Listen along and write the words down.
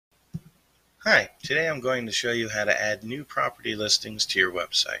Hi, today I'm going to show you how to add new property listings to your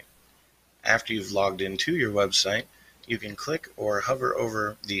website. After you've logged into your website, you can click or hover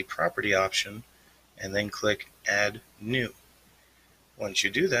over the property option and then click Add New. Once you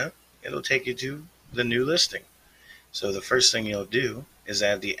do that, it'll take you to the new listing. So the first thing you'll do is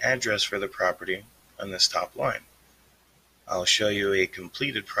add the address for the property on this top line. I'll show you a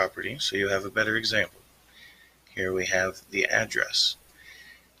completed property so you have a better example. Here we have the address.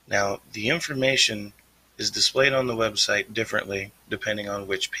 Now, the information is displayed on the website differently depending on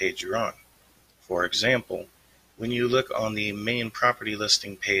which page you're on. For example, when you look on the main property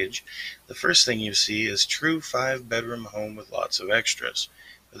listing page, the first thing you see is true 5-bedroom home with lots of extras.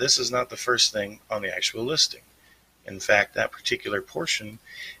 But this is not the first thing on the actual listing. In fact, that particular portion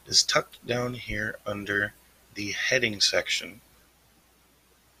is tucked down here under the heading section,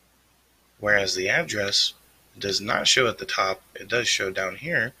 whereas the address does not show at the top. It does show down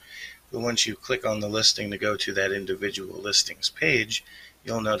here. But once you click on the listing to go to that individual listings page,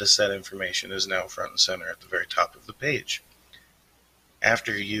 you'll notice that information is now front and center at the very top of the page.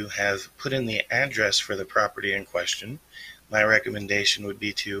 After you have put in the address for the property in question, my recommendation would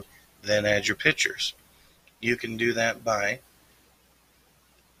be to then add your pictures. You can do that by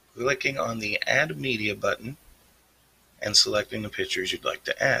clicking on the Add Media button and selecting the pictures you'd like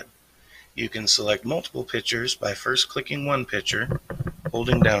to add. You can select multiple pictures by first clicking one picture,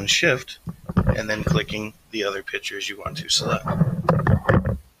 holding down Shift, and then clicking the other pictures you want to select.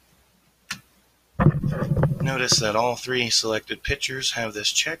 Notice that all three selected pictures have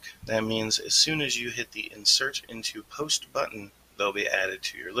this check. That means as soon as you hit the Insert into Post button, they'll be added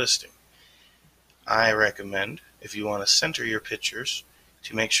to your listing. I recommend, if you want to center your pictures,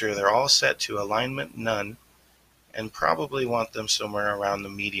 to make sure they're all set to alignment none, and probably want them somewhere around the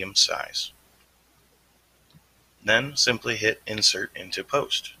medium size. Then simply hit Insert into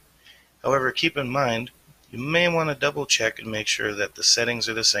Post. However, keep in mind, you may want to double check and make sure that the settings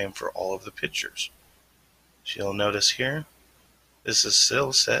are the same for all of the pictures. So you'll notice here, this is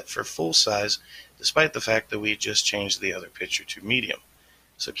still set for full size, despite the fact that we just changed the other picture to medium.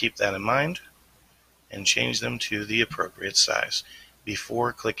 So keep that in mind and change them to the appropriate size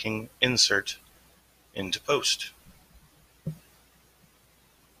before clicking Insert into Post.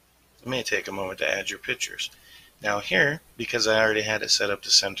 It may take a moment to add your pictures. Now here, because I already had it set up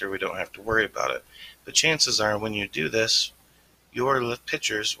to center, we don't have to worry about it. But chances are when you do this, your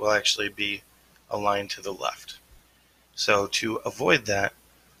pictures will actually be aligned to the left. So to avoid that,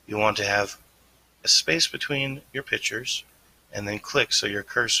 you want to have a space between your pictures and then click so your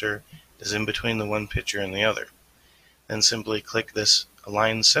cursor is in between the one picture and the other. Then simply click this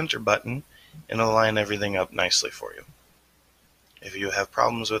Align Center button and it'll line everything up nicely for you. If you have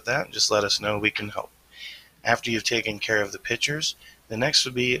problems with that, just let us know, we can help. After you've taken care of the pictures, the next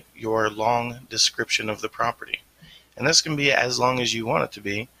would be your long description of the property. And this can be as long as you want it to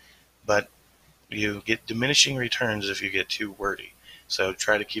be, but you get diminishing returns if you get too wordy. So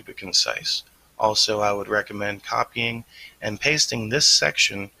try to keep it concise. Also, I would recommend copying and pasting this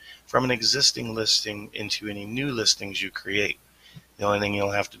section from an existing listing into any new listings you create. The only thing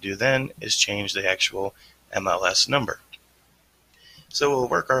you'll have to do then is change the actual MLS number. So we'll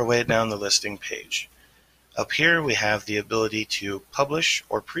work our way down the listing page. Up here we have the ability to publish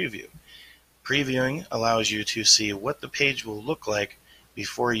or preview. Previewing allows you to see what the page will look like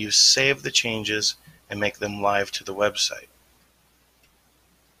before you save the changes and make them live to the website.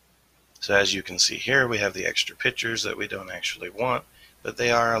 So as you can see here, we have the extra pictures that we don't actually want, but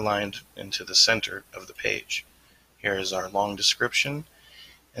they are aligned into the center of the page. Here is our long description,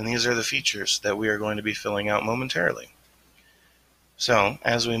 and these are the features that we are going to be filling out momentarily. So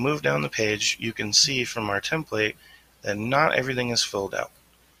as we move down the page, you can see from our template that not everything is filled out.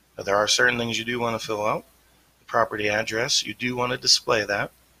 Now, there are certain things you do want to fill out. The property address, you do want to display that,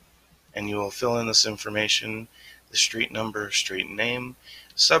 and you will fill in this information, the street number, street name,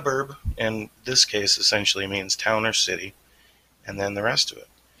 suburb, in this case essentially means town or city, and then the rest of it.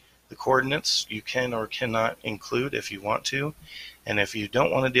 The coordinates you can or cannot include if you want to, and if you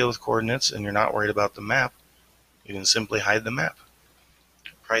don't want to deal with coordinates and you're not worried about the map, you can simply hide the map.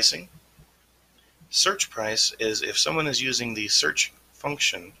 Pricing. Search price is if someone is using the search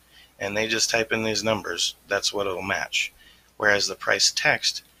function and they just type in these numbers, that's what it'll match. Whereas the price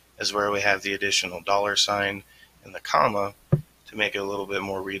text is where we have the additional $sign and the comma to make it a little bit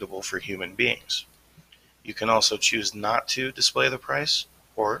more readable for human beings. You can also choose not to display the price,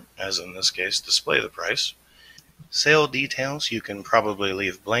 or, as in this case, display the price. Sale details you can probably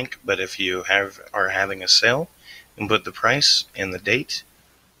leave blank, but if you are having a sale, you can put the price and the date,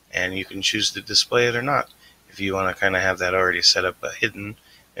 and you can choose to display it or not. If you want to kind of have that already set up hidden,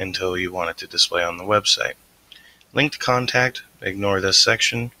 until you want it to display on the website. Linked contact, ignore this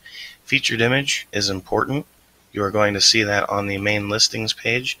section. Featured image is important. You are going to see that on the main listings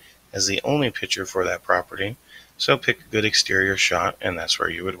page as the only picture for that property. So pick a good exterior shot, and that's where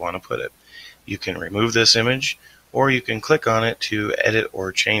you would want to put it. You can remove this image, or you can click on it to edit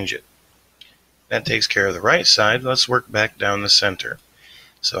or change it. That takes care of the right side. Let's work back down the center.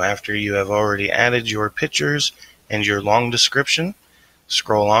 So after you have already added your pictures and your long description,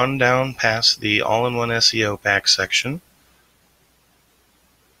 scroll on down past the All-in-One SEO Pack section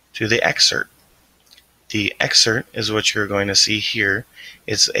to the excerpt. The excerpt is what you're going to see here.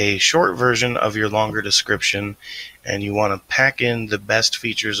 It's a short version of your longer description, and you want to pack in the best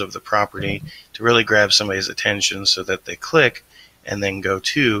features of the property to really grab somebody's attention so that they click and then go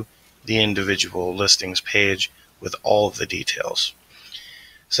to the individual listings page with all of the details.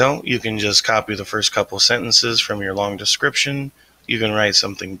 So you can just copy the first couple sentences from your long description. You can write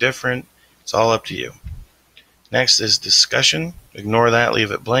something different. It's all up to you. Next is discussion. Ignore that,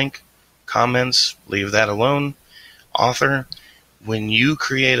 leave it blank. Comments, leave that alone. Author, when you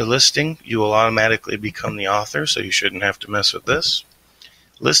create a listing, you will automatically become the author, so you shouldn't have to mess with this.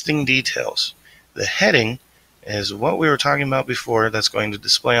 Listing details. The heading is what we were talking about before that's going to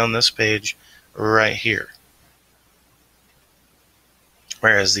display on this page right here.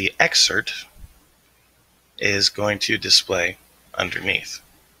 Whereas the excerpt is going to display underneath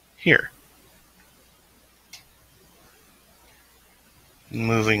here.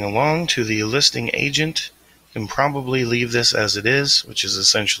 Moving along to the listing agent, you can probably leave this as it is, which is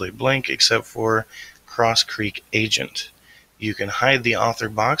essentially blank except for Cross Creek agent. You can hide the author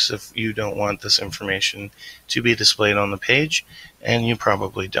box if you don't want this information to be displayed on the page, and you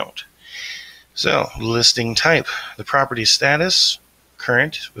probably don't. So, listing type, the property status,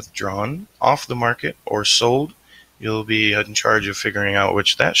 current, withdrawn, off the market, or sold. You'll be in charge of figuring out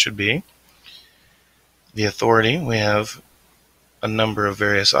which that should be. The authority, we have a number of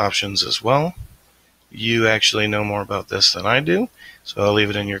various options as well. You actually know more about this than I do, so I'll leave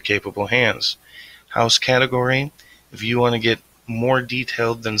it in your capable hands. House category, if you want to get more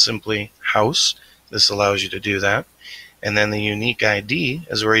detailed than simply house, this allows you to do that. And then the unique ID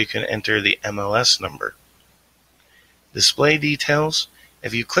is where you can enter the MLS number. Display details,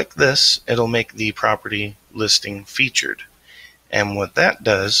 if you click this, it'll make the property listing featured. And what that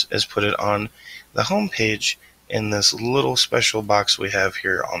does is put it on the home page in this little special box we have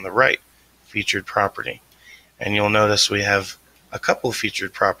here on the right, featured property. And you'll notice we have a couple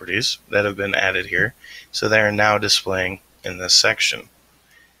featured properties that have been added here, so they are now displaying in this section.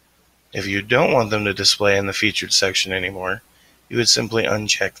 If you don't want them to display in the featured section anymore, you would simply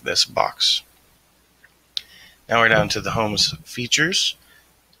uncheck this box. Now we're down to the home's features.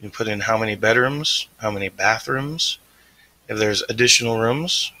 You put in how many bedrooms, how many bathrooms, if there's additional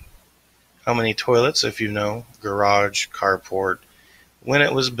rooms, how many toilets, if you know, garage, carport, when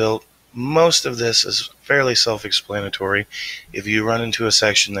it was built. Most of this is fairly self-explanatory. If you run into a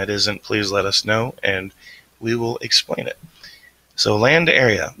section that isn't, please let us know and we will explain it. So land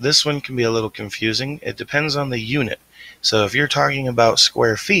area, this one can be a little confusing. It depends on the unit. So if you're talking about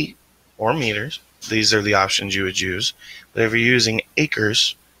square feet or meters, these are the options you would use. But if you're using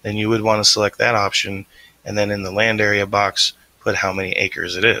acres, then you would want to select that option, and then in the land area box, put how many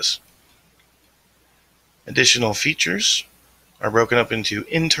acres it is. Additional features are broken up into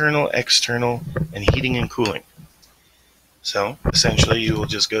internal, external, and heating and cooling. So essentially you will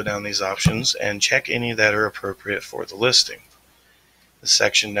just go down these options and check any that are appropriate for the listing. The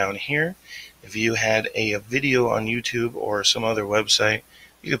section down here, if you had a video on YouTube or some other website,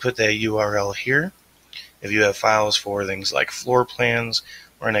 you could put that URL here. If you have files for things like floor plans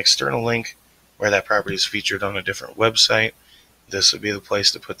or an external link where that property is featured on a different website, this would be the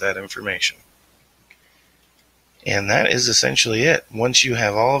place to put that information. And that is essentially it. Once you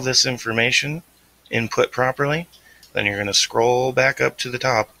have all of this information input properly, then you're going to scroll back up to the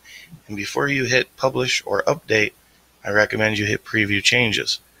top, and before you hit publish or update, I recommend you hit preview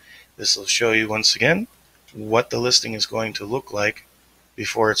changes. This will show you once again what the listing is going to look like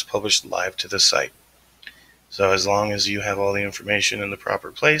before it's published live to the site. So as long as you have all the information in the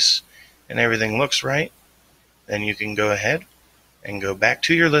proper place and everything looks right, then you can go ahead and go back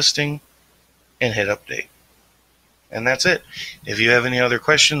to your listing and hit update. And that's it. If you have any other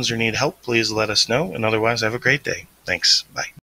questions or need help, please let us know. And otherwise, have a great day. Thanks. Bye.